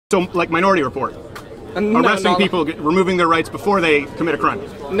So, like Minority Report, arresting people, removing their rights before they commit a crime.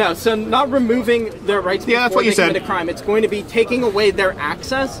 No, so not removing their rights before they commit a crime. It's going to be taking away their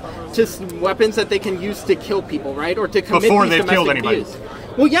access to weapons that they can use to kill people, right? Or to commit before they've killed anybody.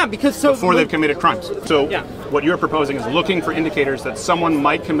 Well, yeah, because before they've committed crimes. So what you're proposing is looking for indicators that someone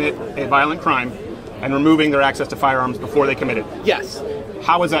might commit a violent crime and removing their access to firearms before they commit it. Yes.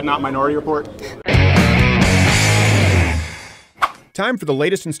 How is that not Minority Report? Time for the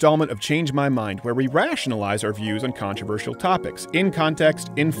latest installment of Change My Mind, where we rationalize our views on controversial topics, in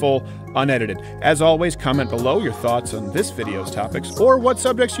context, in full, unedited. As always, comment below your thoughts on this video's topics, or what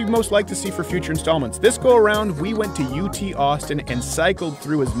subjects you'd most like to see for future installments. This go around, we went to UT Austin and cycled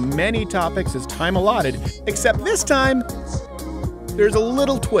through as many topics as time allotted, except this time, there's a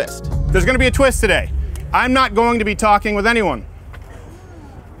little twist. There's going to be a twist today. I'm not going to be talking with anyone.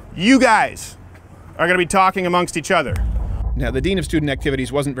 You guys are going to be talking amongst each other. Now, the Dean of Student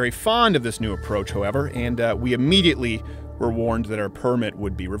Activities wasn't very fond of this new approach, however, and we immediately were warned that our permit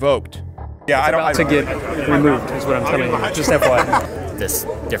would be revoked. Yeah, I don't to get removed is what I'm telling you. Just FYI. This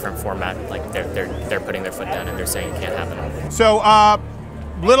different format, like they're putting their foot down and they're saying it can't happen. So,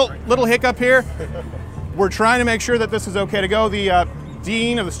 little hiccup here. We're trying to make sure that this is okay to go. The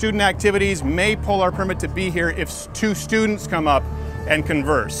Dean of the Student Activities may pull our permit to be here if two students come up and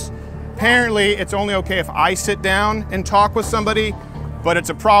converse. Apparently, it's only okay if I sit down and talk with somebody, but it's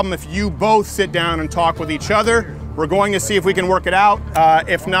a problem if you both sit down and talk with each other. We're going to see if we can work it out.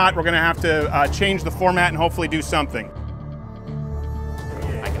 If not, we're going to have to change the format and hopefully do something.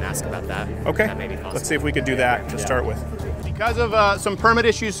 I can ask about that. Okay, that may be possible. Let's see if we could do that to start with. Because of some permit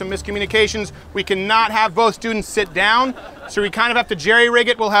issues, some miscommunications, we cannot have both students sit down, so we kind of have to jerry-rig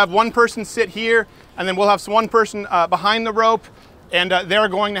it. We'll have one person sit here, and then we'll have one person behind the rope. And they're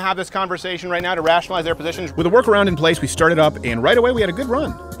going to have this conversation right now to rationalize their positions. With a workaround in place, we started up, and right away we had a good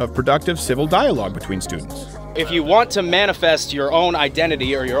run of productive civil dialogue between students. If you want to manifest your own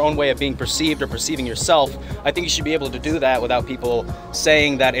identity or your own way of being perceived or perceiving yourself, I think you should be able to do that without people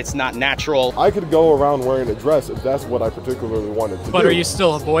saying that it's not natural. I could go around wearing a dress if that's what I particularly wanted to do. But are you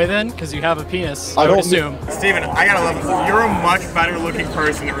still a boy then? Because you have a penis, I would assume. Steven, I gotta love this. You're a much better looking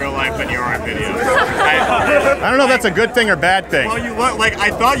person in real life than you are in videos. I don't know if that's a good thing or bad thing. Well, you look like,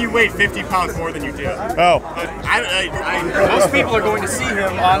 I thought you weighed 50 pounds more than you do. Oh. Most people are going to see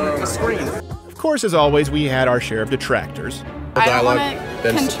him on the screen. Of course, as always, we had our share of detractors. I don't want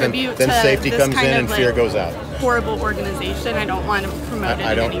to contribute to safety this comes kind in of and fear goes out. Horrible organization. I don't want to promote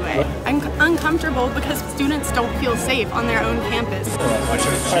it in any way. I'm uncomfortable because students don't feel safe on their own campus.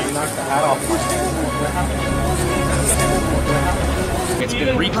 It's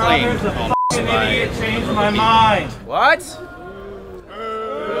been reclaimed. Change my mind. What?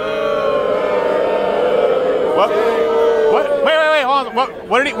 What? Wait, hold on.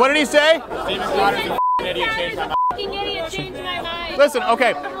 What did he say? StevenCrowder idiot, changed my mind. Listen,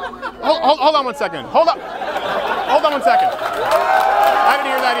 okay. Hold on one second. Hold on one second. I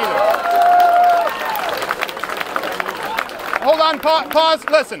didn't hear that either. Hold on, pause,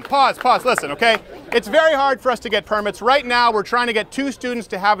 listen, pause, listen, okay? It's very hard for us to get permits. Right now, we're trying to get two students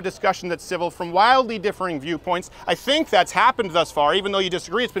to have a discussion that's civil from wildly differing viewpoints. I think that's happened thus far, even though you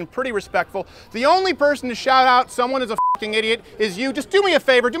disagree. It's been pretty respectful. The only person to shout out someone is a fucking idiot is you. Just do me a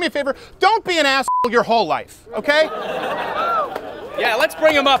favor, don't be an asshole your whole life, okay? Yeah, let's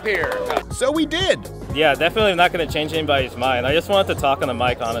bring him up here. So we did. Yeah, definitely not going to change anybody's mind. I just wanted to talk on the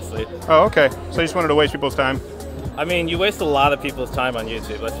mic, honestly. Oh, okay. So you just wanted to waste people's time? I mean, you waste a lot of people's time on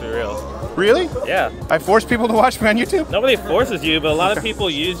YouTube, let's be real. Really? Yeah. I force people to watch me on YouTube? Nobody forces you, but a lot of people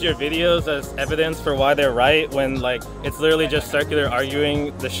use your videos as evidence for why they're right when, like, it's literally just circular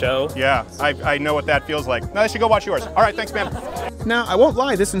arguing the show. Yeah, I know what that feels like. Now I should go watch yours. All right, thanks, man. Now, I won't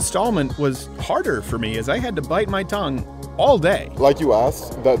lie, this installment was harder for me as I had to bite my tongue all day. Like you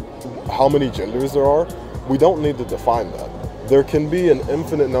asked, that how many genders there are, we don't need to define that. There can be an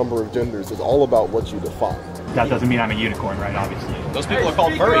infinite number of genders. It's all about what you define. That doesn't mean I'm a unicorn, right, obviously. Those people are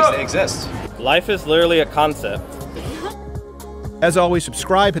called furries, they exist. Life is literally a concept. As always,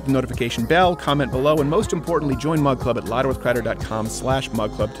 subscribe, hit the notification bell, comment below, and most importantly, join MugClub at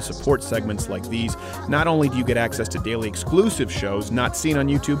louderwithcrowder.com/MugClub to support segments like these. Not only do you get access to daily exclusive shows not seen on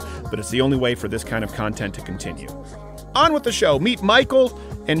YouTube, but it's the only way for this kind of content to continue. On with the show. Meet Michael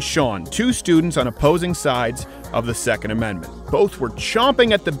and Sean, two students on opposing sides of the Second Amendment. Both were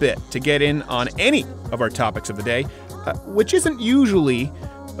chomping at the bit to get in on any of our topics of the day, which isn't usually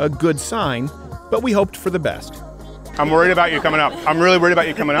a good sign, but we hoped for the best. I'm worried about you coming up. I'm really worried about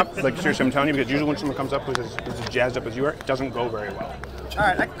you coming up. Like, seriously, I'm telling you, because usually when someone comes up who's as jazzed up as you are, it doesn't go very well. All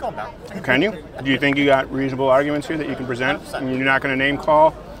right, I can calm down. Can you? Do you think you got reasonable arguments here that you can present? And you're not going to name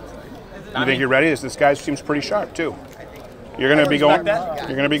call You think you're ready? This guy seems pretty sharp too. You're going to be going. You're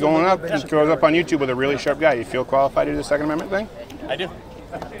going to be going up. He goes up on YouTube with a really sharp guy. You feel qualified to do the Second Amendment thing? I do.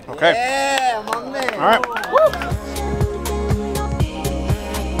 Okay. Yeah, my man. All right.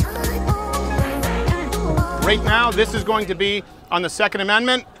 Right now, this is going to be on the Second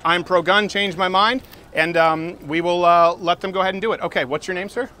Amendment. I'm pro-gun. Changed my mind, and we will let them go ahead and do it. Okay. What's your name,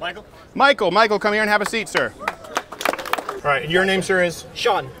 sir? Michael. Michael, come here and have a seat, sir. All right. Your name, sir, is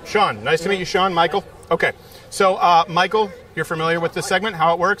Sean. Sean. Nice to meet you, Sean. Michael. Okay. So, Michael, you're familiar with this segment,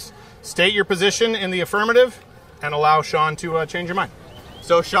 how it works. State your position in the affirmative and allow Sean to change your mind.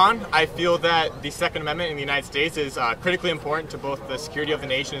 So, Sean, I feel that the Second Amendment in the United States is critically important to both the security of the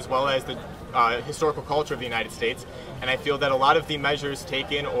nation as well as the historical culture of the United States. And I feel that a lot of the measures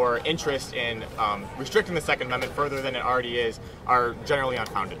taken or interest in restricting the Second Amendment further than it already is are generally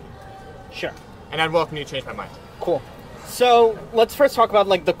unfounded. Sure. And I'd welcome you to change my mind. Cool. So let's first talk about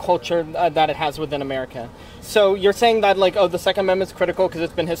like the culture that it has within America. So you're saying that like, oh, the Second Amendment's critical because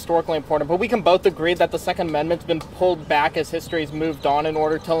it's been historically important, but we can both agree that the Second Amendment's been pulled back as history's moved on in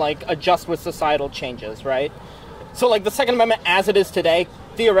order to like adjust with societal changes, right? So like the Second Amendment as it is today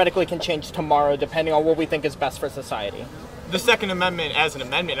theoretically can change tomorrow depending on what we think is best for society. The Second Amendment as an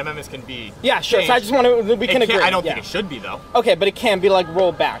amendment, amendments can be yeah, sure. changed. So I just want to, we can agree. I don't think it should be though. Okay, but it can be like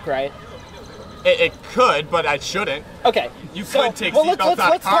rolled back, right? It could, but I shouldn't. Okay. You could take seatbelts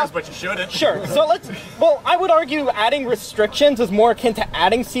out of cars, but you shouldn't. Sure. So I would argue adding restrictions is more akin to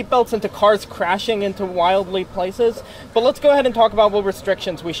adding seatbelts into cars crashing into wildly places. But let's go ahead and talk about what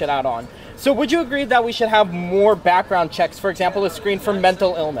restrictions we should add on. So would you agree that we should have more background checks, for example, a screen for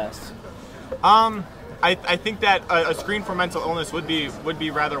mental illness? I think that a screen for mental illness would be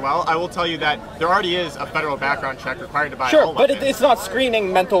rather well. I will tell you that there already is a federal background check required to buy sure, a home but weapon. it's not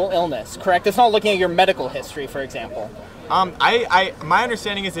screening mental illness, correct? It's not looking at your medical history, for example. My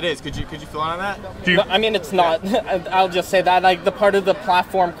understanding is it is. Could you fill in on that? No, I mean, it's not. I'll just say that like the part of the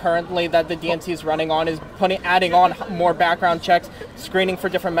platform currently that the DNC is running on is adding on more background checks, screening for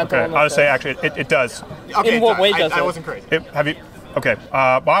different mental illnesses. I would say actually it does. Okay, in what way does it? I wasn't crazy. Have you? Okay,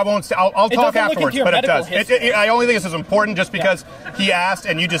 well, I won't. I'll talk afterwards, but it does. I only think this is important just because he asked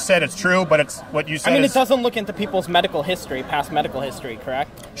and you just said it's true, but it's what you said. I mean, it doesn't look into people's medical history, past medical history,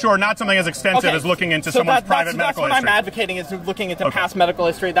 correct? Sure, not something as extensive as looking into someone's private medical history. That's what I'm advocating is looking into past medical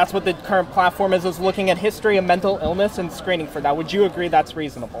history. That's what the current platform is looking at history of mental illness and screening for that. Would you agree that's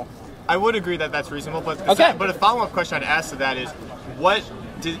reasonable? I would agree that that's reasonable, but but a follow-up question I'd ask to that is,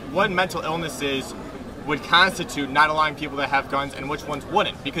 what mental illnesses would constitute not allowing people to have guns and which ones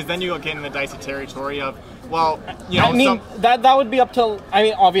wouldn't? Because then you get in the dicey territory of, well, you know, I mean, that would be up to, I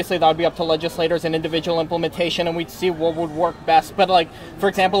mean, obviously that would be up to legislators and individual implementation, and we'd see what would work best. But like, for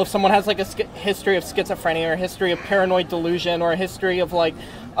example, if someone has like a history of schizophrenia or a history of paranoid delusion or a history of like,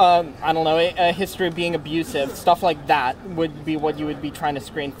 I don't know, a history of being abusive, stuff like that would be what you would be trying to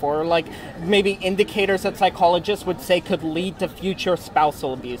screen for. Like maybe indicators that psychologists would say could lead to future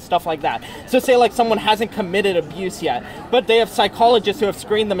spousal abuse, stuff like that. So say like someone hasn't committed abuse yet, but they have psychologists who have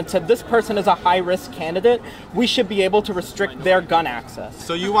screened them and said this person is a high-risk candidate, we should be able to restrict their gun access.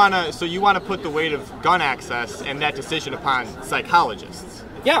 So you wanna put the weight of gun access and that decision upon psychologists?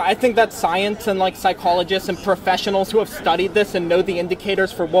 Yeah, I think that science and like psychologists and professionals who have studied this and know the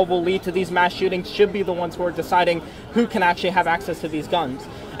indicators for what will lead to these mass shootings should be the ones who are deciding who can actually have access to these guns.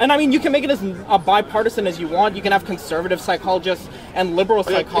 And I mean, you can make it as bipartisan as you want. You can have conservative psychologists and liberal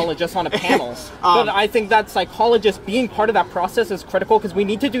psychologists on a panel. But I think that psychologists being part of that process is critical because we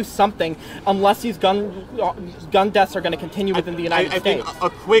need to do something unless these gun deaths are going to continue within the United States. I think a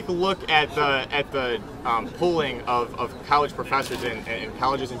quick look at the polling of college professors and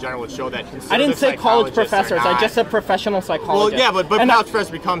colleges in general would show that conservative I didn't say college professors. I just said professional psychologists. Well, yeah, but college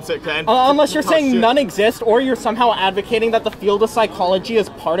professors become unless you're saying none exist or you're somehow advocating that the field of psychology is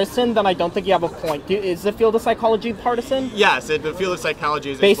partisan, then I don't think you have a point. Is the field of psychology partisan? Yes, the field of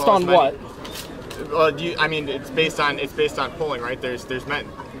psychology is based on what? I mean, it's based on polling, right? There's the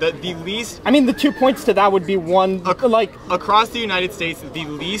least. I mean, the 2 points to that would be one like across the United States, the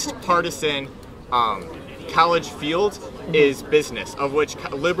least partisan college field is business, of which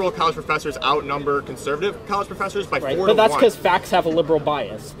liberal college professors outnumber conservative college professors by 4 to 1. But that's because facts have a liberal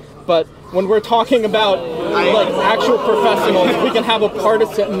bias. But when we're talking about like actual professionals, we can have a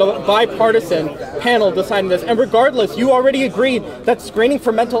bipartisan panel deciding this. And regardless, you already agreed that screening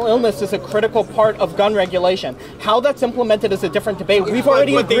for mental illness is a critical part of gun regulation. How that's implemented is a different debate. We've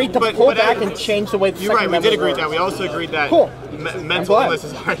already agreed to pull back and change the way the Second Amendment works. We did agree that. We also agreed that. Cool. mental illness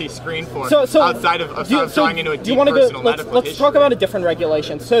is already screened for so outside of going into a deep personal medical let's talk about a different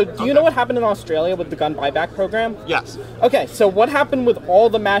regulation. So do you know what happened in Australia with the gun buyback program? Yes. Okay, so what happened with all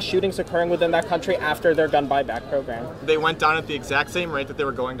the mass shootings occurring within that country after their gun buyback program? They went down at the exact same rate that they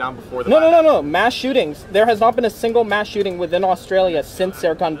were going down before the No. Mass shootings. There has not been a single mass shooting within Australia since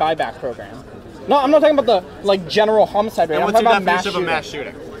their gun buyback program. No, I'm not talking about the general homicide rate. And I'm what's talking your about definition of a mass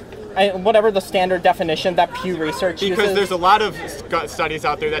shooting? Whatever the standard definition that Pew Research uses. Because there's a lot of studies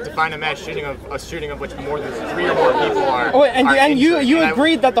out there that define a mass shooting of a shooting of which more than 3 or more people are. Oh, and you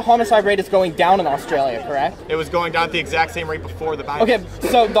agreed that the homicide rate is going down in Australia, correct? It was going down at the exact same rate before the buyback. Okay,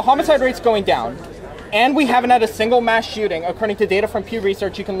 so the homicide rate's going down. And we haven't had a single mass shooting, according to data from Pew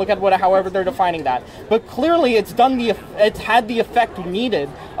Research. You can look at however they're defining that. But clearly, it's had the effect needed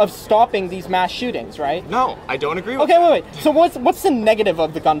of stopping these mass shootings, right? No, I don't agree with that. Okay, wait. So what's the negative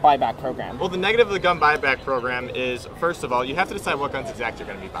of the gun buyback program? Well, the negative of the gun buyback program is, first of all, you have to decide what guns exactly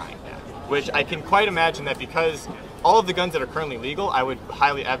you're going to be buying. Which I can quite imagine that because all of the guns that are currently legal, I would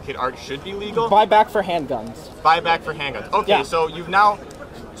highly advocate should be legal. Buyback for handguns. Buyback for handguns. Okay, yeah. So you've now.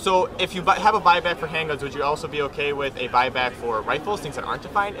 So if you have a buyback for handguns, would you also be okay with a buyback for rifles, things that aren't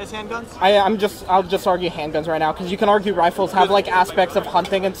defined as handguns? I'll just argue handguns right now, because you can argue rifles have aspects of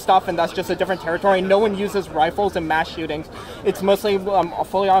hunting and stuff, and that's just a different territory. No one uses rifles in mass shootings. It's mostly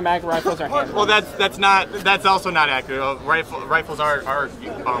fully automatic rifles or handguns. Well, that's also not accurate. Rifles are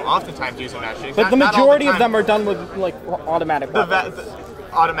oftentimes used in mass shootings. But the majority of them are done with automatic weapons.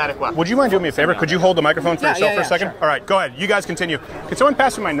 Automatic weapon. Would you mind doing me a favor? Could you hold the microphone for yourself for a second? Sure. All right, go ahead. You guys continue. Can someone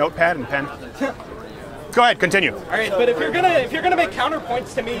pass me my notepad and pen? Go ahead, continue. All right, but if you're gonna make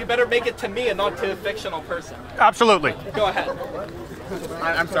counterpoints to me, you better make it to me and not to a fictional person. Absolutely. Go ahead.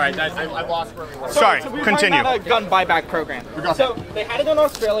 I'm sorry, I lost. Sorry, so we were continue. Talking about a gun buyback program. So they had it in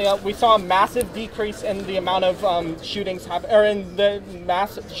Australia. We saw a massive decrease in the amount of shootings in the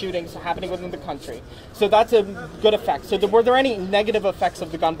mass shootings happening within the country. So that's a good effect. So were there any negative effects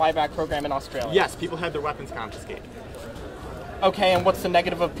of the gun buyback program in Australia? Yes, people had their weapons confiscated. Okay, and what's the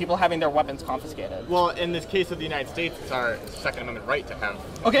negative of people having their weapons confiscated? Well, in this case of the United States, it's our Second Amendment right to have.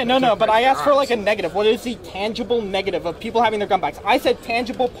 Okay, no, but I asked for a negative. What is the tangible negative of people having their gun backs? I said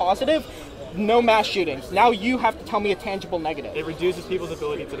tangible positive, no mass shootings. Now you have to tell me a tangible negative. It reduces people's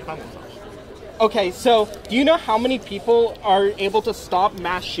ability to defend themselves. Okay, so do you know how many people are able to stop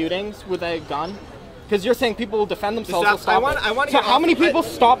mass shootings with a gun? Because you're saying people will defend themselves. So how many people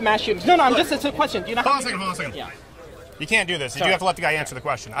stop mass shootings? No, it's a question. Do you know? Hold on a second. Yeah. You can't do this. You have to let the guy answer the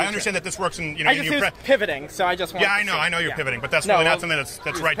question. I understand that this works in, I just use pivoting, so I just want I know you're pivoting, but that's really not something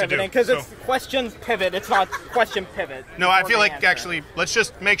that's right to do. Because it's question pivot, it's not question pivot. No, I feel like actually, let's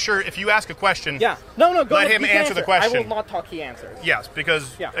just make sure if you ask a question, go ahead. Let him answer the question. I will not talk, he answers. Yes,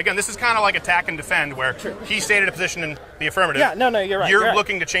 because again, this is kind of like attack and defend, where he stated a position in the affirmative. Yeah, no, you're right. You're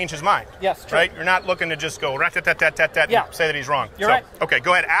looking to change his mind. Yes, true. Right? You're not looking to just go and say that he's wrong. You're right. Okay,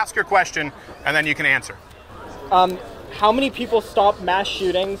 go ahead, ask your question, and then you can answer. How many people stop mass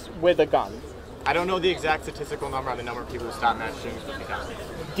shootings with a gun? I don't know the exact statistical number on the number of people who stop mass shootings with a gun.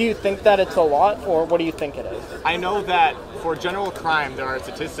 Do you think that it's a lot, or what do you think it is? I know that for general crime, there are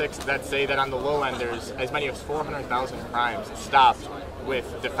statistics that say that on the low end, there's as many as 400,000 crimes stopped with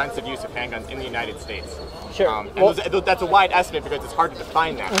defensive use of handguns in the United States. Sure. That's a wide estimate because it's hard to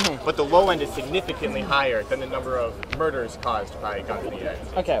define that. But the low end is significantly higher than the number of murders caused by guns in the United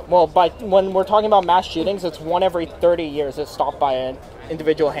States. Okay, well, when we're talking about mass shootings, it's 1 every 30 years is stopped by an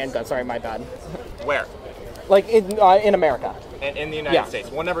individual handgun. Sorry, my bad. Where? Like in America. And in the United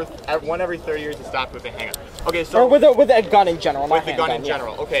States, 1 every 30 years is stopped with a handgun. Okay, so or with a gun in general. With a gun in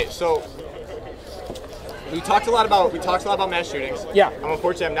general. Okay, so. We talked a lot about mass shootings. Yeah.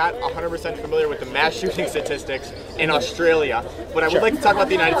 Unfortunately, I'm not 100% familiar with the mass shooting statistics in Australia, but I would like to talk about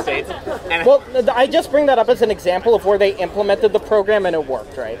the United States. And I just bring that up as an example of where they implemented the program and it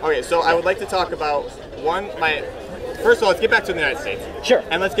worked, right? Okay, so I would like to talk about first of all, let's get back to the United States. Sure.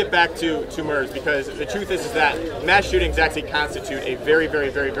 And let's get back to murders, because the truth is that mass shootings actually constitute a very, very,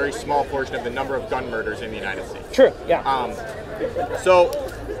 very, very small portion of the number of gun murders in the United States. True. Yeah. So.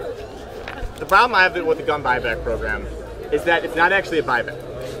 The problem I have with the gun buyback program is that it's not actually a buyback,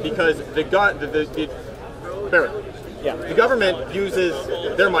 because the government uses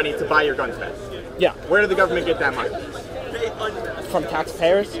their money to buy your guns back. Yeah. Where did the government get that money? From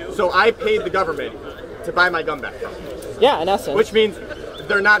taxpayers. So I paid the government to buy my gun back from them. Yeah, in essence. Which means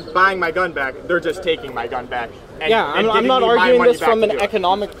they're not buying my gun back, they're just taking my gun back. I'm not arguing this from an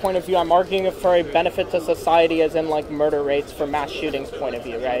economic point of view. I'm arguing it for a benefit to society, as in murder rates for mass shootings point of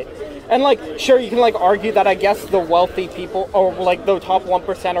view, right? And sure, you can argue that I guess the wealthy people or the top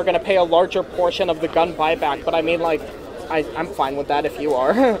 1% are going to pay a larger portion of the gun buyback, but I mean I'm fine with that if you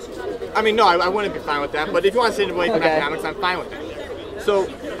are. I mean, no, I wouldn't be fine with that. But if you want to stay away from economics, I'm fine with it. So,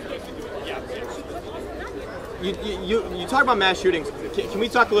 you talk about mass shootings. Can we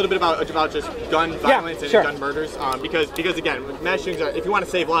talk a little bit about just gun violence and gun murders? Because again, mass shootings are, if you want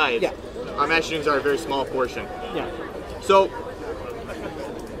to save lives, mass shootings are a very small portion. Yeah. So,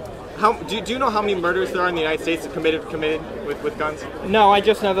 do you know how many murders there are in the United States committed with guns? No, I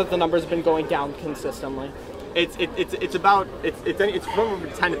just know that the number's been going down consistently. It's from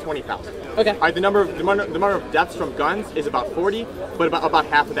 10 to 20,000. Okay. The number of deaths from guns is about 40, but about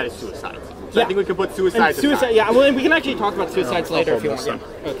half of that is suicides. So I think we can put suicides aside. Yeah, well, we can actually talk about suicides later if you want.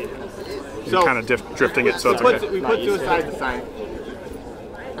 Okay. So kind of drifting it, so it's okay. We put suicides aside.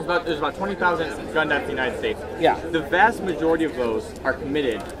 There's about 20,000 gun deaths in the United States. Yeah. The vast majority of those are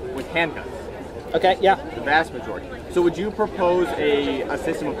committed with handguns. Okay, yeah. The vast majority. So would you propose a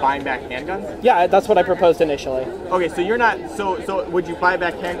system of buying back handguns? Yeah, that's what I proposed initially. Okay, so you're not, so would you buy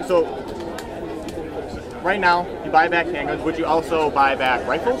back handguns? So right now, you buy back handguns. Would you also buy back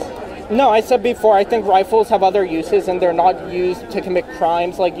rifles? No, I said before, I think rifles have other uses and they're not used to commit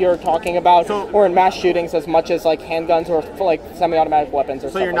crimes like you're talking about, or in mass shootings as much as like handguns or like semi-automatic weapons or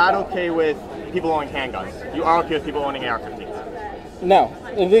so stuff you're not okay with people owning handguns? You are okay with people owning AR-15s? No,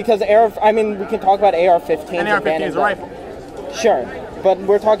 because we can talk about AR-15s. And AR-15 is a rifle. Sure, but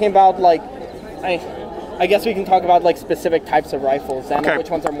we're talking about like, I guess we can talk about like specific types of rifles and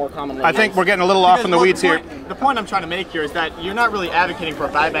which ones are more commonly used. I think we're getting a little off in the weeds here. The point I'm trying to make here is that you're not really advocating for a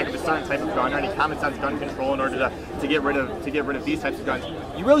buyback of a certain type of gun or any common sense gun control in order to get rid of these types of guns.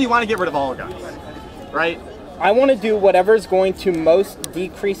 You really want to get rid of all guns, right? I want to do whatever is going to most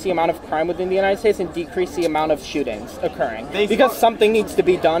decrease the amount of crime within the United States and decrease the amount of shootings occurring. Because something needs to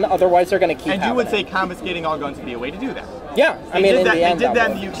be done, otherwise they're going to keep happening. And you would say confiscating all guns would be a way to do that? Yeah, they did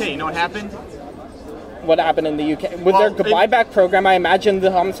that in the UK. You know what happened? What happened in the UK? With their buyback program, I imagine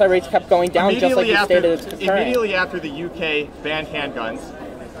the homicide rates kept going down just like you stated it's occurring. Immediately after the UK banned handguns,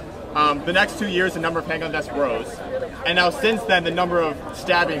 the next 2 years the number of handgun deaths rose. And now since then the number of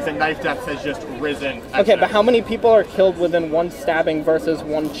stabbings and knife deaths has just risen. Okay, but how many people are killed within one stabbing versus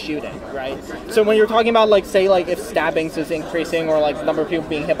one shooting, right? So when you're talking about like, say like if stabbings is increasing or like the number of people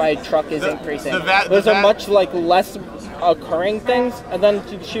being hit by a truck is increasing, those are much like less occurring things and then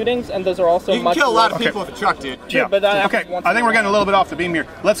shootings, and those are also you much can kill a lot of people with a truck, dude. Yeah. But I think we're getting a little bit off the beam here.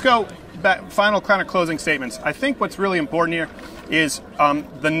 Let's go back, final kind of closing statements. I think what's really important here is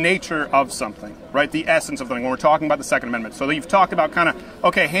the nature of something, right? The essence of something when we're talking about the Second Amendment. So you've talked about kind of,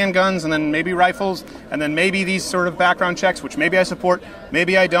 okay, handguns and then maybe rifles and then maybe these sort of background checks, which maybe I support,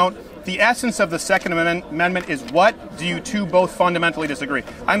 maybe I don't. The essence of the Second Amendment is what do you two both fundamentally disagree?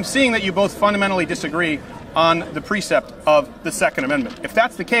 I'm seeing that you both fundamentally disagree on the precept of the Second Amendment. If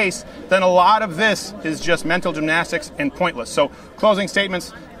that's the case, then a lot of this is just mental gymnastics and pointless. So closing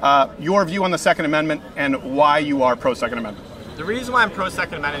statements, your view on the Second Amendment and why you are pro-Second Amendment. The reason why I'm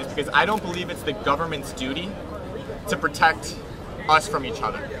pro-Second Amendment is because I don't believe it's the government's duty to protect us from each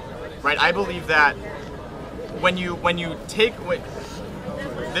other, right? I believe that when you take,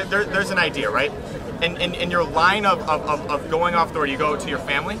 there's an idea, right? In your line of going off the door, you go to your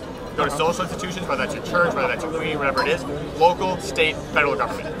family, go to social institutions, whether that's your church, whether that's your community, whatever it is, local, state, federal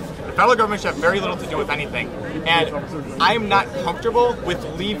government. The federal government should have very little to do with anything. And I'm not comfortable with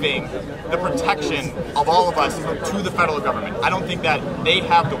leaving the protection of all of us to the federal government. I don't think that they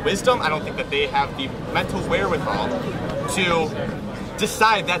have the wisdom, I don't think that they have the mental wherewithal to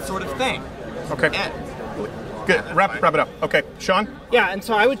decide that sort of thing. Okay. Good. Wrap it up. Okay, Sean? Yeah, and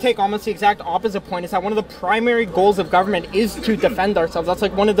so I would take almost the exact opposite point, is that one of the primary goals of government is to defend ourselves. That's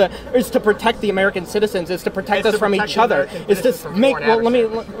like is to protect the American citizens, is to protect us from each other, is to make,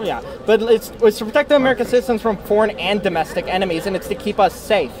 it's to protect the American citizens from foreign and domestic enemies, and it's to keep us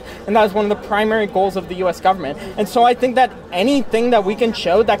safe. And that is one of the primary goals of the U.S. government. And so I think that anything that we can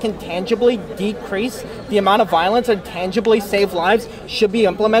show that can tangibly decrease the amount of violence and tangibly save lives should be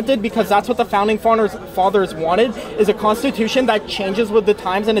implemented, because that's what the founding fathers wanted, is a constitution that changes with the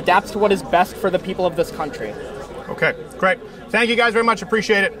times and adapts to what is best for the people of this country. Okay, great. Thank you guys very much.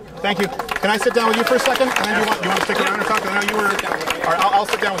 Appreciate it. Thank you. Can I sit down with you for a second? And then you want to stick around and talk? I know you were. All right, I'll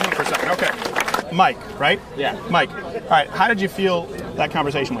sit down with him for a second. Okay. Mike, right? Yeah. Mike. All right. How did you feel that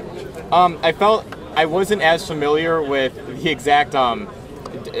conversation went? I felt I wasn't as familiar with the exact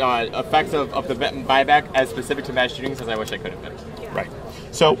effects of the buyback as specific to mass shootings as I wish I could have been. Right.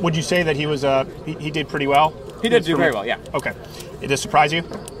 So would you say that he was he did pretty well? He did do very well, yeah. Okay. Did this surprise you?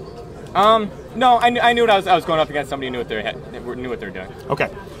 No, I knew I was going up against somebody who knew what they were doing. Okay.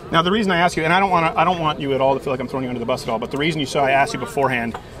 Now the reason I ask you, and I don't want you at all to feel like I'm throwing you under the bus at all, but the reason I asked you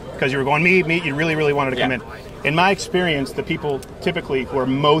beforehand, because you were going, me, you really wanted to come in. In my experience, the people typically who are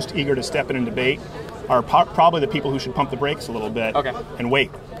most eager to step in and debate are probably the people who should pump the brakes a little bit and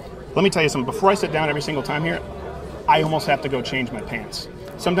wait. Let me tell you something. Before I sit down every single time here, I almost have to go change my pants.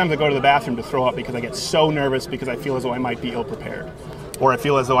 Sometimes I go to the bathroom to throw up because I get so nervous because I feel as though I might be ill-prepared. Or I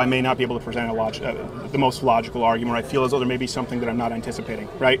feel as though I may not be able to present the most logical argument, or I feel as though there may be something that I'm not anticipating,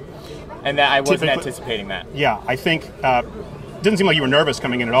 right? And that I wasn't anticipating that. Yeah, I think, it didn't seem like you were nervous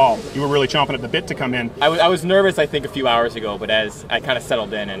coming in at all. You were really chomping at the bit to come in. I was nervous, I think, a few hours ago, but as I kind of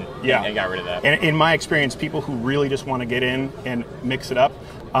settled in and got rid of that. And in my experience, people who really just want to get in and mix it up,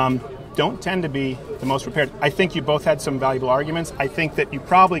 don't tend to be the most prepared. I think you both had some valuable arguments. I think that you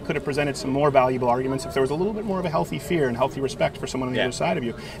probably could have presented some more valuable arguments if there was a little bit more of a healthy fear and healthy respect for someone on the other side of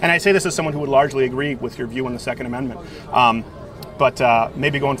you. And I say this as someone who would largely agree with your view on the Second Amendment. But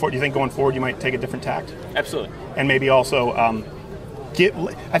maybe going forward, do you think going forward you might take a different tact? Absolutely. And maybe also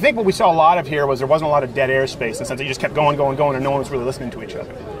I think what we saw a lot of here was there wasn't a lot of dead airspace in the sense that you just kept going, and no one was really listening to each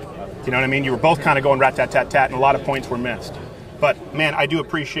other. You know what I mean? You were both kind of going rat-tat-tat-tat, and a lot of points were missed. But, man, I do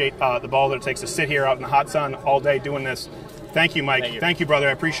appreciate the ball that it takes to sit here out in the hot sun all day doing this. Thank you, Mike. Thank you, brother.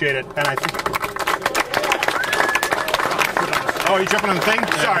 I appreciate it. And I think... Oh, are you jumping on the thing?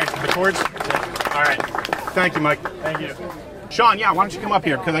 Sorry. The cords? All right. Thank you, Mike. Thank you. Sean, why don't you come up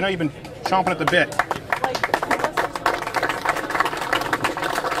here? Because I know you've been chomping at the bit.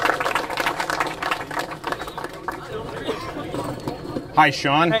 Hi,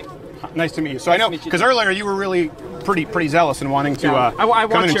 Sean. Hey. Nice to meet you. So I know, because earlier you were really pretty zealous in wanting to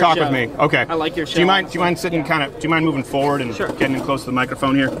come in and talk with me. Okay. I like your show. Do you mind sitting do you mind moving forward and getting in close to the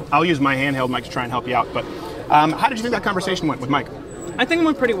microphone here? I'll use my handheld mic to try and help you out. But how did you think that conversation went with Mike? I think it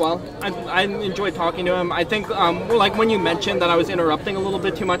went pretty well. I enjoyed talking to him. I think, like when you mentioned that I was interrupting a little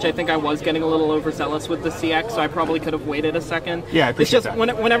bit too much, I think I was getting a little overzealous with the CX, so I probably could have waited a second. Yeah, I appreciate that.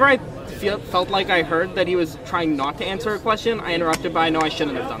 Whenever I felt like I heard that he was trying not to answer a question, I interrupted, but I know I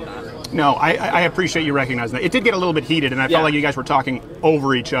shouldn't have done that. No, I appreciate you recognizing that. It did get a little bit heated, and I felt like you guys were talking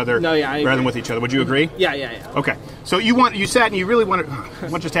over each other rather than with each other. Would you agree? Yeah. Okay. So you sat and you really wanted...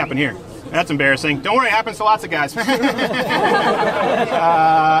 What just happened here? That's embarrassing. Don't worry, it happens to lots of guys. No,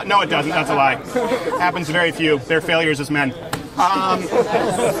 it doesn't. That's a lie. Happens to very few. They're failures as men. And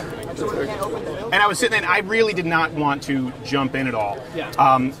I was sitting there, and I really did not want to jump in at all.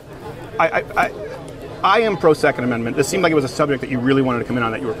 I am pro-Second Amendment. This seemed like it was a subject that you really wanted to come in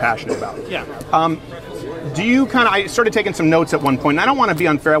on, that you were passionate about. Yeah. Do you I started taking some notes at one point, and I don't want to be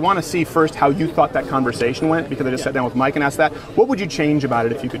unfair. I want to see first how you thought that conversation went, because I just sat down with Mike and asked that. What would you change about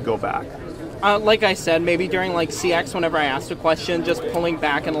it if you could go back? Like I said, maybe during CX, whenever I asked a question, just pulling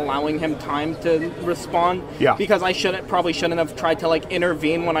back and allowing him time to respond. Yeah. Because I probably shouldn't have tried to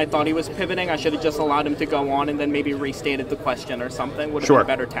intervene when I thought he was pivoting. I should have just allowed him to go on and then maybe restated the question or something. Would have been a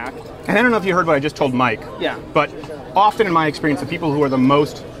better tact. And I don't know if you heard what I just told Mike. Yeah. But often in my experience, the people who are the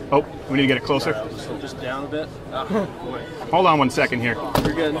most... Oh, we need to get it closer. So just down a bit. Hold on 1 second here.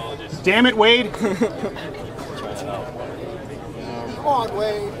 You're good. Damn it, Wade. Come on,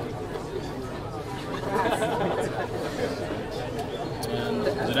 Wade.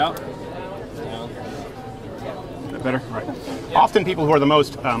 Is it out? Is that better? All right. Often people who are the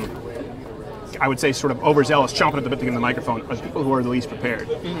most, I would say, sort of overzealous, chomping at the bit to get in the microphone, are the people who are the least prepared.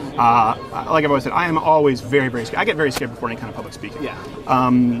 Like I've always said, I am always very, very scared. I get very scared before any kind of public speaking. Yeah.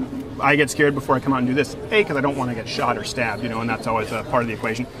 I get scared before I come out and do this. A, because I don't want to get shot or stabbed, and that's always a part of the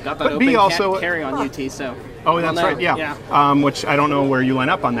equation. Got that but B, also carry on UT, so. Oh, that's right. Yeah. Which I don't know where you line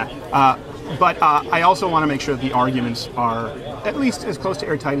up on that. But I also want to make sure that the arguments are at least as close to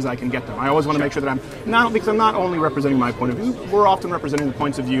airtight as I can get them. I always want to make sure that because I'm not only representing my point of view, we're often representing the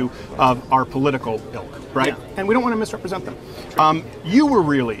points of view of our political ilk, right? Yeah. And we don't want to misrepresent them. You were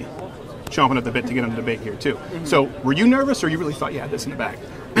really chomping at the bit to get on the debate here too. Mm-hmm. So were you nervous, or you really thought you had this in the bag?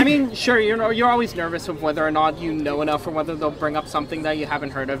 I mean, sure, you're always nervous of whether or not you know enough, or whether they'll bring up something that you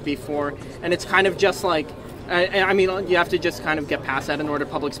haven't heard of before. And it's kind of just I mean, you have to just kind of get past that in order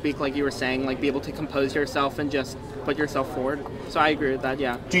to public speak, like you were saying, be able to compose yourself and just put yourself forward. So I agree with that,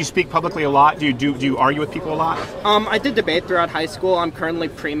 yeah. Do you speak publicly a lot? Do you argue with people a lot? I did debate throughout high school. I'm currently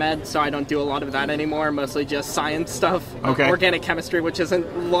pre-med, so I don't do a lot of that anymore, mostly just science stuff. Okay. Organic chemistry, which is a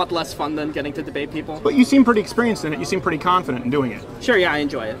lot less fun than getting to debate people. But you seem pretty experienced in it. You seem pretty confident in doing it. Sure, yeah, I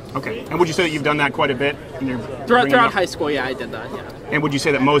enjoy it. Okay. And would you say that you've done that quite a bit? Throughout high school, yeah, I did that, yeah. And would you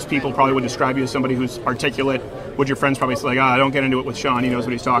say that most people probably would describe you as somebody who's articulate? Would your friends probably say, don't get into it with Sean, he knows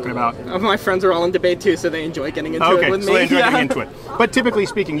what he's talking about? My friends are all in debate too, so they enjoy getting into it with me. So they enjoy getting into it. But typically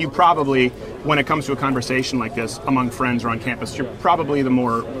speaking, you probably, when it comes to a conversation like this among friends or on campus, you're probably the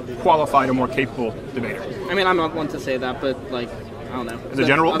more qualified or more capable debater. I mean, I'm not one to say that, but don't know. As a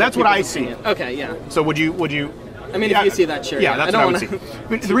general, that's what I see. Okay, yeah. So would you? I mean, if you see that, sure. Yeah, that's what I would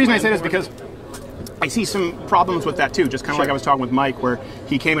see. The reason I say that is because I see some problems with that too, just kind of like I was talking with Mike, where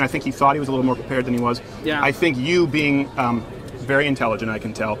he came and I think he thought he was a little more prepared than he was. Yeah. I think you being very intelligent, I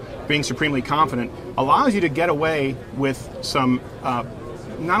can tell, being supremely confident, allows you to get away with some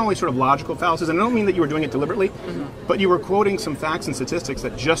not only sort of logical fallacies, and I don't mean that you were doing it deliberately, but you were quoting some facts and statistics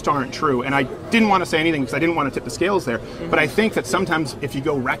that just aren't true. And I didn't want to say anything because I didn't want to tip the scales there, but I think that sometimes if you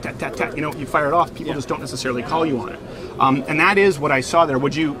go rat-tat-tat-tat, you fire it off, people just don't necessarily call you on it. And that is what I saw there.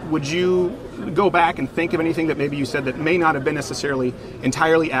 Would you go back and think of anything that maybe you said that may not have been necessarily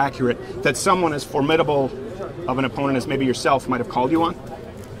entirely accurate, that someone as formidable of an opponent as maybe yourself might have called you on?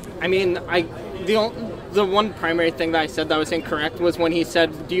 I mean, the one primary thing that I said that was incorrect was when he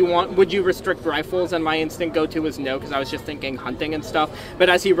said, would you restrict rifles? And my instinct go-to was no, because I was just thinking hunting and stuff. But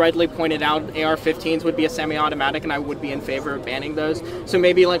as he rightly pointed out, AR-15s would be a semi-automatic, and I would be in favor of banning those. So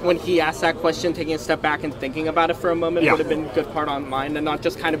maybe like when he asked that question, taking a step back and thinking about it for a moment would have been a good part on mine, and not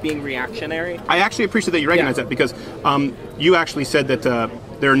just kind of being reactionary. I actually appreciate that you recognize that, because you actually said that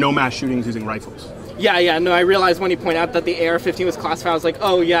there are no mass shootings using rifles. Yeah, no, I realized when he pointed out that the AR-15 was classified, I was like,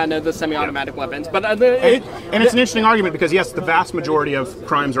 oh yeah, no, the semi-automatic weapons. But and it's an interesting argument, because yes, the vast majority of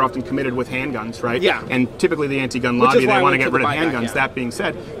crimes are often committed with handguns, right? Yeah. And typically the anti-gun lobby, they want to get rid of handguns. Yeah. That being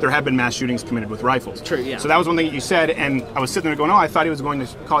said, there have been mass shootings committed with rifles. True, yeah. So that was one thing that you said, and I was sitting there going, oh, I thought he was going to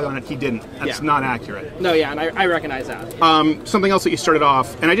call you on it. He didn't. That's not accurate. No, yeah, and I recognize that. Something else that you started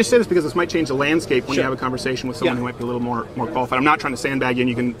off, and I just say this because this might change the landscape when you have a conversation with someone who might be a little more qualified. I'm not trying to sandbag you, and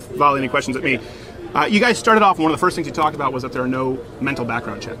you can volley any questions at me. You guys started off, and one of the first things you talked about was that there are no mental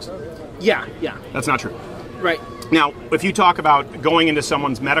background checks. Yeah. That's not true. Right. Now, if you talk about going into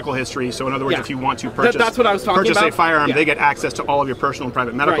someone's medical history, so in other words, if you want to purchase, that's what I was talking about. A firearm, they get access to all of your personal and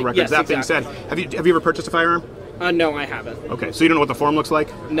private medical records. Yes, that being said, have you ever purchased a firearm? No, I haven't. Okay, so you don't know what the form looks like?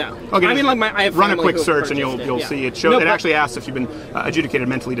 No. Okay, I mean, like I have run a quick search and you'll see it. It actually asks if you've been adjudicated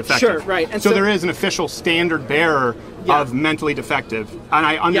mentally defective. Sure, right. And so there is an official standard bearer of mentally defective,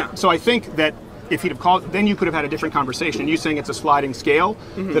 and so I think that if he'd have called, then you could have had a different conversation. You saying it's a sliding scale,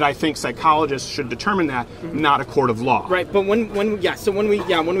 that I think psychologists should determine that, not a court of law. Right, but when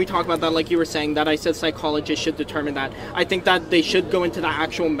we talk about that, like you were saying, that I said psychologists should determine that, I think that they should go into the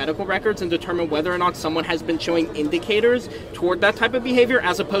actual medical records and determine whether or not someone has been showing indicators toward that type of behavior,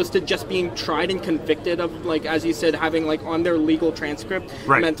 as opposed to just being tried and convicted of, like, as you said, having like on their legal transcript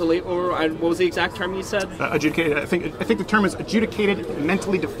mentally, or what was the exact term you said? Adjudicated. I think the term is adjudicated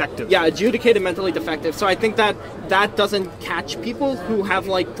mentally defective. Yeah, adjudicated mentally defective. So I think that doesn't catch people who have,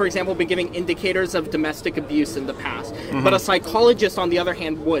 like, for example, been giving indicators of domestic abuse in the past. But a psychologist, on the other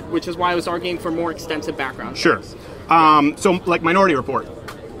hand, would, which is why I was arguing for more extensive background. Sure. So, like Minority Report.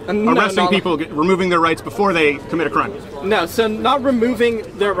 Arresting people, removing their rights before they commit a crime. No, so not removing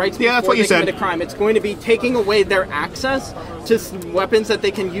their rights before they commit a crime. It's going to be taking away their access to weapons that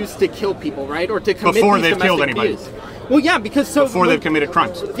they can use to kill people, right? Or to commit before these they've killed domestic anybody. abuse. Well, yeah, because before they've committed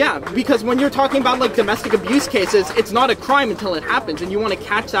crimes. Yeah, because when you're talking about like domestic abuse cases, it's not a crime until it happens, and you want to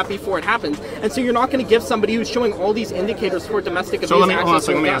catch that before it happens. And so you're not going to give somebody who's showing all these indicators for domestic abuse. So let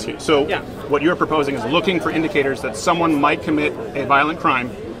me ask you. So what you're proposing is looking for indicators that someone might commit a violent crime,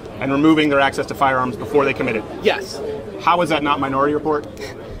 and removing their access to firearms before they commit it. Yes. How is that not Minority Report?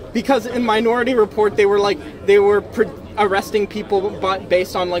 Because in Minority Report, they were arresting people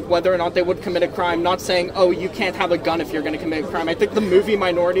based on like whether or not they would commit a crime, not saying, oh, you can't have a gun if you're going to commit a crime. I think the movie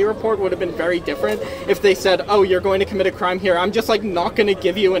Minority Report would have been very different if they said, oh, you're going to commit a crime here, I'm just like not going to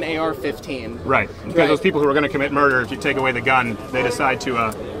give you an AR-15. Right. Because those people who are going to commit murder, if you take away the gun, they decide to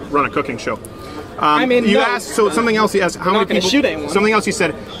run a cooking show. Something else you asked, how many people shoot anyone. Something else you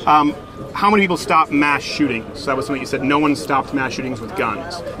said, how many people stop mass shootings? That was something you said, no one stopped mass shootings with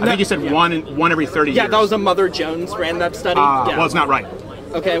guns. I think you said one every 30 years. Yeah, that was a Mother Jones ran that study. Well, it's not right.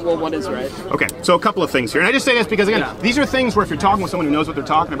 Okay, well, what is right? Okay, so a couple of things here. And I just say this because, again, these are things where if you're talking with someone who knows what they're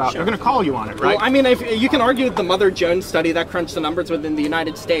talking about, they're going to call you on it, right? Well, I mean, you can argue with the Mother Jones study that crunched the numbers within the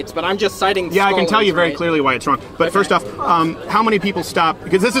United States, but I'm just citing I can tell you very clearly why it's wrong. But first off, how many people stop,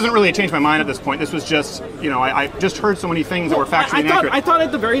 because this isn't really a change my mind at this point. This was just, I just heard so many things that were factually inaccurate. I thought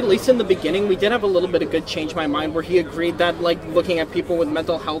at the very least in the beginning, we did have a little bit of good change my mind where he agreed that, like, looking at people with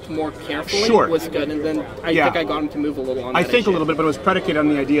mental health more carefully was good, and then I think I got him to move a little on that a little bit, but it was predicated on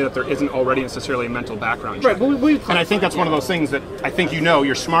the idea that there isn't already necessarily a mental background check. Right, but and I think that's one of those things that I think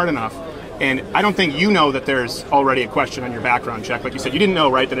you're smart enough, And I don't think you know that there's already a question on your background check. Like you said, you didn't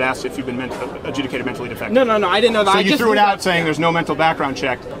know, right, that it asked if you've been adjudicated mentally defective. No, I didn't know that. So I you just threw it knew out that, saying there's no mental background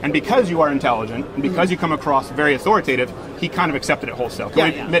check, and because you are intelligent, and because you come across very authoritative, he kind of accepted it wholesale.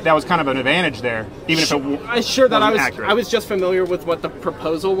 Can we admit that was kind of an advantage there, even if it wasn't accurate? I was just familiar with what the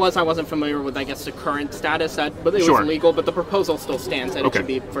proposal was. I wasn't familiar with, I guess, the current status, but it Sure. was legal, but the proposal still stands that it should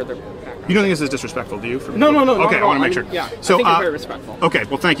be further back. You don't think this is disrespectful, do you? No. Okay, I want to make sure. Yeah, So, I think you're very respectful. Okay,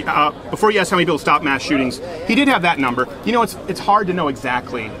 well, thank you. Before you ask how many people stop mass shootings, he did have that number. You know, it's hard to know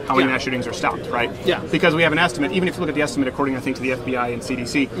exactly how many mass shootings are stopped, right? Yeah. Because we have an estimate, even if you look at the estimate according, I think, to the FBI and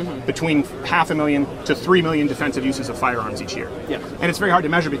CDC, between 500,000 to 3 million defensive uses of firearms each year. Yeah. And it's very hard to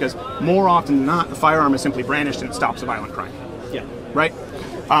measure because more often than not, the firearm is simply brandished and it stops a violent crime. Yeah. Right?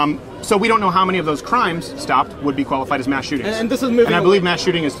 So we don't know how many of those crimes stopped would be qualified as mass shootings. And this is moving. And I believe mass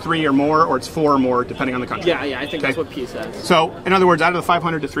shooting is 3 or more, or it's 4 or more, depending on the country. Yeah, I think that's what P says. So, in other words, out of the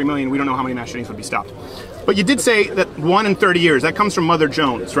 500 to 3 million, we don't know how many mass shootings would be stopped. But you did say that 1 in 30 years. That comes from Mother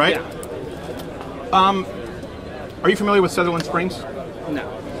Jones, right? Yeah. Are you familiar with Sutherland Springs? No.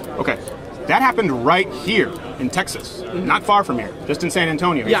 Okay. That happened right here in Texas, not far from here, just in San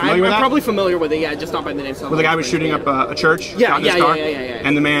Antonio. Yeah, I'm with that? probably familiar with it. Yeah, just not by the name. Where the guy was shooting up a church, got in his car,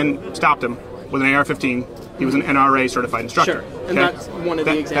 and the man stopped him with an AR-15. He was an NRA certified instructor. Sure, and that's one of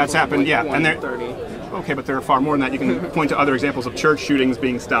the examples. That's happened, like and there. Okay, but there are far more than that. You can point to other examples of church shootings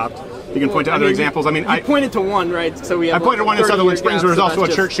being stopped. You can point to other examples. I mean, I pointed to one, right? So we have. I pointed to one in Sutherland Springs. There was also a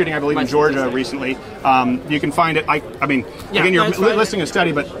church shooting, I believe, in Georgia recently. You can find it. I mean, again, you're listing a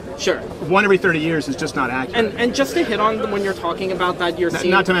study, but sure, 1 every 30 years is just not accurate. And just to hit on when you're talking about that, you're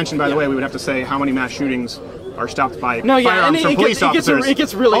seeing. Not to mention, by the way, we would have to say how many mass shootings are stopped by firearms from police officers. It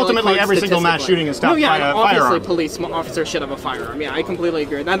gets really ultimately every single mass shooting is stopped by a obviously firearm. Police officers should have a firearm. Yeah, I completely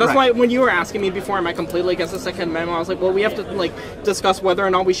agree. And that's why when you were asking me before, am I completely against the Second Amendment? I was like, well, we have to discuss whether or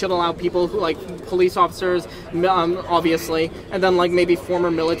not we should allow people who police officers, obviously, and then maybe former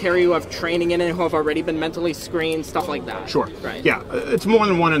military who have training in it, who have already been mentally screened, stuff like that. Sure. Right. Yeah, it's more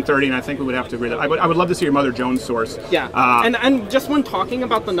than 1 in 30, and I think we would have to agree that I would love to see your Mother Jones source. Yeah. And just when talking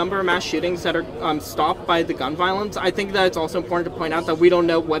about the number of mass shootings that are stopped by the gun violence, I think that it's also important to point out that we don't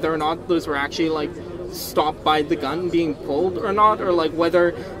know whether or not those were actually stopped by the gun being pulled or not, or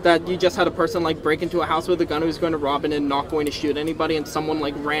whether that you just had a person break into a house with a gun who's going to rob it and not going to shoot anybody, and someone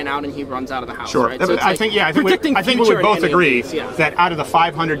ran out and he runs out of the house. Sure. Right? So I think we would both agree that out of the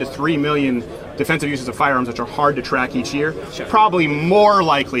 500 to 3 million defensive uses of firearms, which are hard to track each year, probably more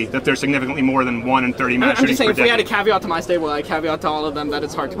likely that there's significantly more than 1 in 30 mass shootings. I'm just saying, per if we had a decade. caveat to my statement, I caveat to all of them that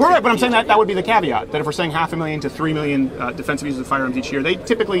it's hard to. Right, but I'm saying that would be the caveat. That if we're saying 500,000 to 3 million defensive uses of firearms each year, they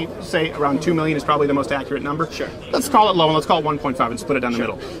typically say around 2 million is probably the most accurate number. Sure. Let's call it low, and let's call it 1.5 and split it down the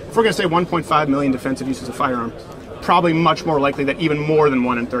middle. If we're going to say 1.5 million defensive uses of firearms, probably much more likely that even more than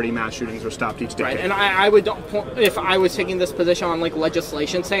 1 in 30 mass shootings are stopped each decade. Right, and I would, if I was taking this position on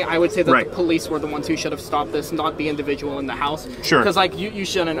legislation, I would say that the police were the ones who should have stopped this, not the individual in the house. Sure. Because you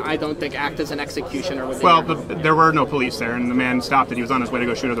shouldn't, I don't think, act as an executioner. Well, there were no police there, and the man stopped it. He was on his way to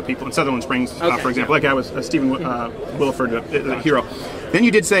go shoot other people in Sutherland Springs, for example. That guy was Stephen Williford, a hero. Then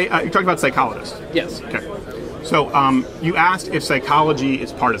you did say, you talked about psychologists. Yes. Okay. So you asked if psychology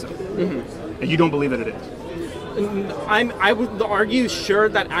is partisan, and you don't believe that it is. I would argue, sure,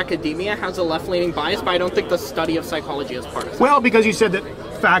 that academia has a left-leaning bias, but I don't think the study of psychology is partisan. Well, because you said that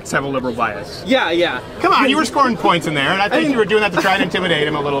facts have a liberal bias. Yeah. Come on, you were scoring points in there, and I think you were doing that to try and intimidate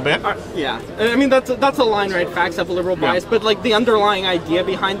him a little bit. Yeah. I mean, that's a line, right? Facts have a liberal bias, but the underlying idea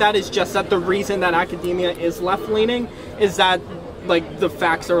behind that is just that the reason that academia is left-leaning is that the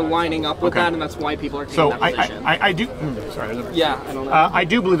facts are lining up with that, and that's why people are taking that position. I do. Sorry. I don't know. I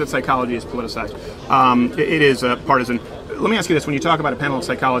do believe that psychology is politicized. It is partisan. Let me ask you this: when you talk about a panel of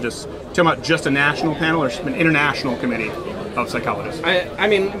psychologists, you talking about just a national panel or an international committee of psychologists? I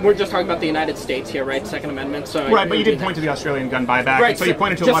mean, we're just talking about the United States here, right? Second Amendment. So right, but you did point to the Australian gun buyback, right? So you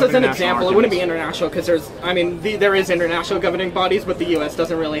pointed to just a lot of as an international example, it wouldn't be international because there is international governing bodies, but the U.S.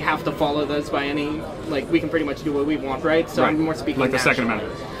 doesn't really have to follow those by any. We can pretty much do what we want, right? So I'm more speaking like the national. Second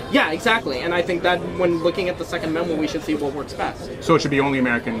Amendment. Yeah, exactly. And I think that when looking at the Second Amendment, we should see what works best. So it should be only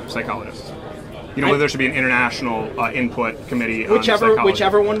American psychologists. You know, whether there should be an international input committee on psychology.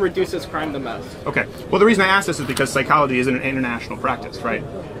 Whichever one reduces crime the most. Okay. Well, the reason I ask this is because psychology is an international practice, right?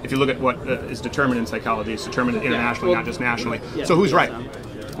 If you look at what is determined in psychology, it's determined internationally, not just nationally. Yeah, so who's right?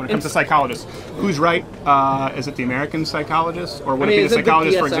 when it comes to psychologists. Who's right? Is it the American psychologist, or would it be the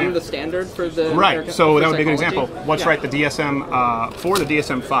psychologist, for example? The standard for the right. American, so that would be a good psychology? example. What's right? The DSM-4, the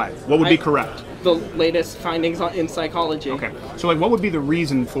DSM-5. What would be correct? The latest findings in psychology. Okay. So, like, what would be the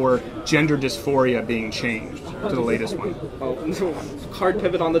reason for gender dysphoria being changed to the latest one? Oh, hard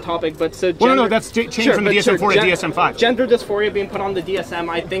pivot on the topic, but so. No, that's changed from the DSM-4 to DSM-5. Gender dysphoria being put on the DSM,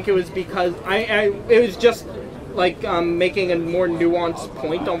 I think it was because it was just like making a more nuanced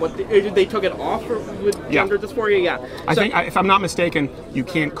point on what they took it off with gender dysphoria. Yeah. I think, if I'm not mistaken, you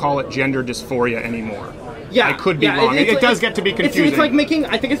can't call it gender dysphoria anymore. Yeah, I could be wrong. It does get to be confusing. It's like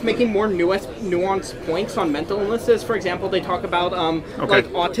I think it's making more nuanced points on mental illnesses. For example, they talk about like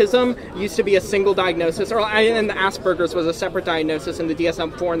autism used to be a single diagnosis, and the Asperger's was a separate diagnosis in the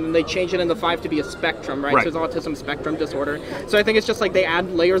DSM-4, and then they changed it in the 5 to be a spectrum, right? So it's autism spectrum disorder. So I think it's just like they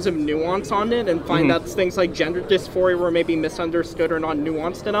add layers of nuance on it and find out things like gender dysphoria were maybe misunderstood or not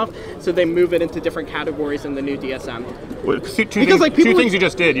nuanced enough, so they move it into different categories in the new DSM. Well, two things you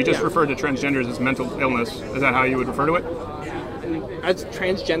just did. You just referred to transgenders as mental illness. Is that how you would refer to it? As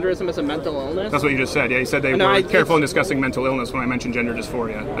transgenderism as a mental illness? That's what you just said. Yeah, you said they were careful in discussing mental illness when I mentioned gender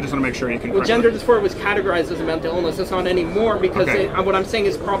dysphoria. I just want to make sure you can correct gender dysphoria was categorized as a mental illness. It's not anymore because what I'm saying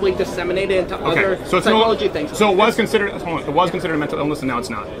is probably disseminated into other psychology things. So it was considered a mental illness, and now it's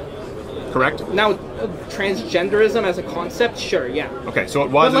not. Correct? Now, transgenderism as a concept, sure, yeah. Okay, so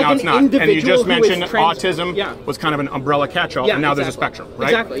it was and now it's not. And you just mentioned autism was kind of an umbrella catch-all, and now there's a spectrum, right?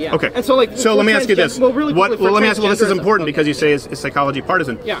 Exactly, yeah. Okay. And so, so let me ask you this. Let me ask you, this is important because you say is psychology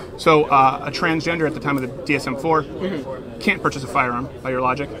partisan. Yeah. So a transgender at the time of the DSM-4 can't purchase a firearm, by your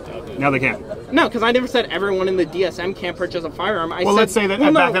logic. Now they can. No, because I never said everyone in the DSM can't purchase a firearm. Let's say that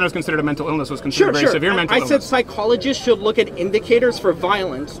back then it was considered a mental illness, was considered very severe mental illness. I said psychologists should look at indicators for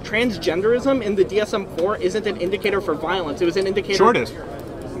violence. Transgenderism in the DSM-4 isn't an indicator for violence. It was an indicator. Sure it is.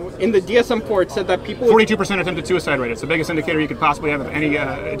 In the DSM-4, it said that people... 42% attempted suicide rate. It's the biggest indicator you could possibly have of any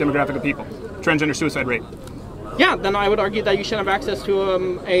demographic of people. Transgender suicide rate. Yeah, then I would argue that you should have access to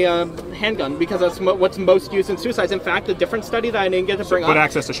a handgun because that's what's most used in suicides. In fact, a different study that I didn't get to bring up... But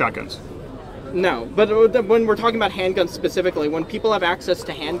access to shotguns. No, but when we're talking about handguns specifically, when people have access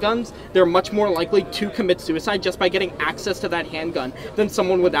to handguns, they're much more likely to commit suicide just by getting access to that handgun than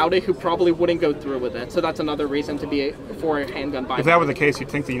someone without it who probably wouldn't go through with it. So that's another reason to be for a handgun buyback. If that were the case, you'd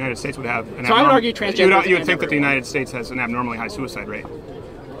think the United States would have an So I would argue transgender. You would think that the United States has an abnormally high suicide rate.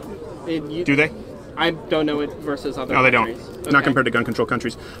 Do they? I don't know it versus other countries. No, they don't. Okay. Not compared to gun control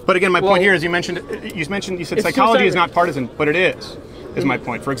countries. But again, my point here is you said psychology is not partisan, but it is my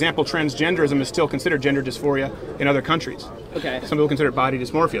point. For example, transgenderism is still considered gender dysphoria in other countries. Okay. Some people consider it body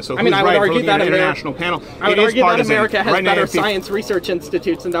dysmorphia. So I would argue that international panel. I would argue that America has better science research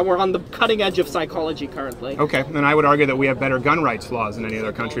institutes and that we're on the cutting edge of psychology currently. Okay, then I would argue that we have better gun rights laws than any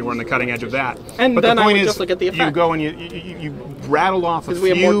other country. We're on the cutting edge of that. And but then the point I would is, just look at the effect. You go and you rattle off a few. Because we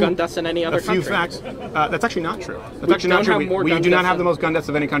have more gun deaths than any other country. A few facts. That's actually not true. That's actually not true. We do not have the most gun deaths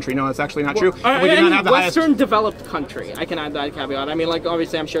of any country. No, that's actually not true. We do not have the highest. Western developed country. I can add that caveat. I mean, like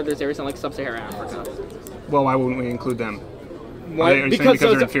obviously, I'm sure there's areas in like sub-Saharan Africa. Well, why wouldn't we include them? Why? Because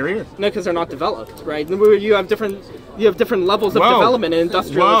they're inferior? No, because they're not developed, right? You have different levels of development and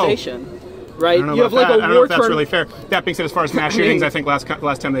industrialization. Right? I don't know I don't know if that's really fair. That being said, as far as mass shootings, I think last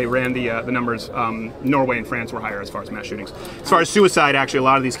time they ran the numbers, Norway and France were higher as far as mass shootings. As far as suicide, actually, a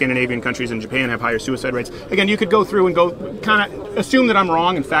lot of these Scandinavian countries and Japan have higher suicide rates. Again, you could go through and go kind of assume that I'm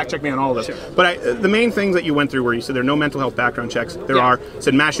wrong and fact check me on all of this. Sure. But the main things that you went through were you said there are no mental health background checks. There are. You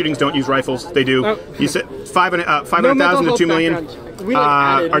said mass shootings don't use rifles. They do. You said 500,000 to 2 million.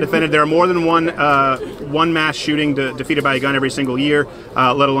 Are defended. There are more than one mass shooting defeated by a gun every single year,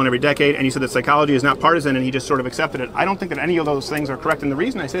 let alone every decade. And you said that psychology is not partisan, and he just sort of accepted it. I don't think that any of those things are correct. And the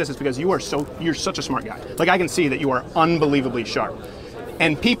reason I say this is because you're such a smart guy. Like I can see that you are unbelievably sharp.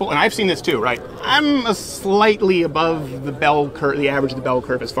 And I've seen this too, right? I'm slightly above the bell curve, the average of the bell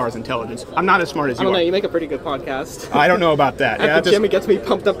curve as far as intelligence. I'm not as smart as you are. I don't know, you make a pretty good podcast. I don't know about that. At the gym, it gets me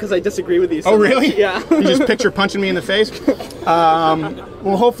pumped up because I disagree with you. Oh, really? Yeah. You just picture punching me in the face?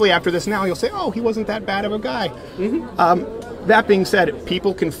 Well, hopefully after this now, you'll say, oh, he wasn't that bad of a guy. Mm-hmm. That being said,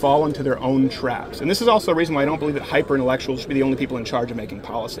 people can fall into their own traps. And this is also a reason why I don't believe that hyper-intellectuals should be the only people in charge of making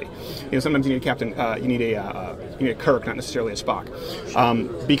policy. Sometimes you need a captain, you need a Kirk, not necessarily a Spock.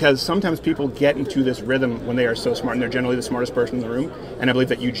 Because sometimes people get into this rhythm when they are so smart, and they're generally the smartest person in the room, and I believe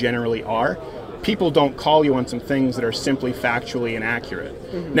that you generally are. People don't call you on some things that are simply factually inaccurate.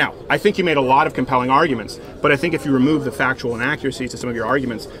 Mm-hmm. Now, I think you made a lot of compelling arguments, but I think if you remove the factual inaccuracies to some of your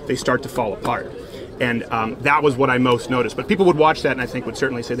arguments, they start to fall apart. And that was what I most noticed. But people would watch that and I think would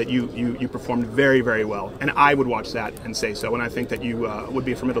certainly say that you performed very, very well. And I would watch that and say so. And I think that you would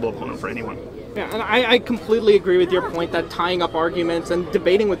be a formidable opponent for anyone. Yeah, and I completely agree with your point that tying up arguments and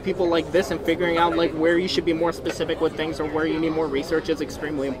debating with people like this and figuring out like where you should be more specific with things or where you need more research is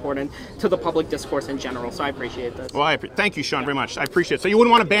extremely important to the public discourse in general. So I appreciate this. Well, thank you, Sean, very much. I appreciate it. So you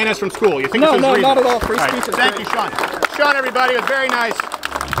wouldn't want to ban us from school? You think No, this is reasonable? not at all. Free speech is Thank great. you, Sean. Sean, everybody, it was very nice.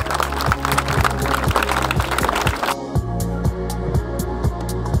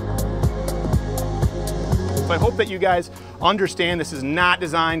 So I hope that you guys understand this is not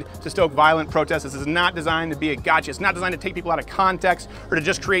designed to stoke violent protests. This is not designed to be a gotcha. It's not designed to take people out of context or to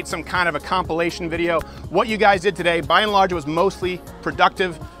just create some kind of a compilation video. What you guys did today, by and large, it was mostly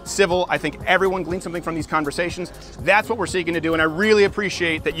productive, civil. I think everyone gleaned something from these conversations. That's what we're seeking to do, and I really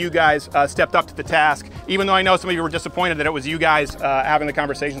appreciate that you guys stepped up to the task. Even though I know some of you were disappointed that it was you guys having the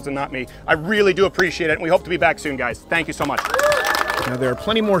conversations and not me. I really do appreciate it, and we hope to be back soon, guys. Thank you so much. Now, there are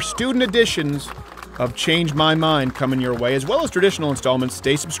plenty more student editions of Change My Mind coming your way, as well as traditional installments.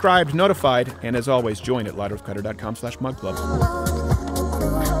 Stay subscribed, notified, and as always, join at louderwithcrowder.com/mugclub.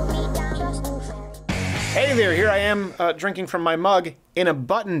 Hey there, here I am drinking from my mug in a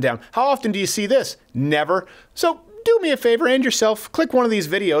button down. How often do you see this? Never. So do me a favor and yourself, click one of these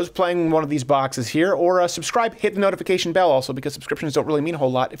videos playing one of these boxes here, or subscribe, hit the notification bell also, because subscriptions don't really mean a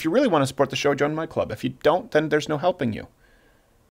whole lot. If you really want to support the show, join my club. If you don't, then there's no helping you.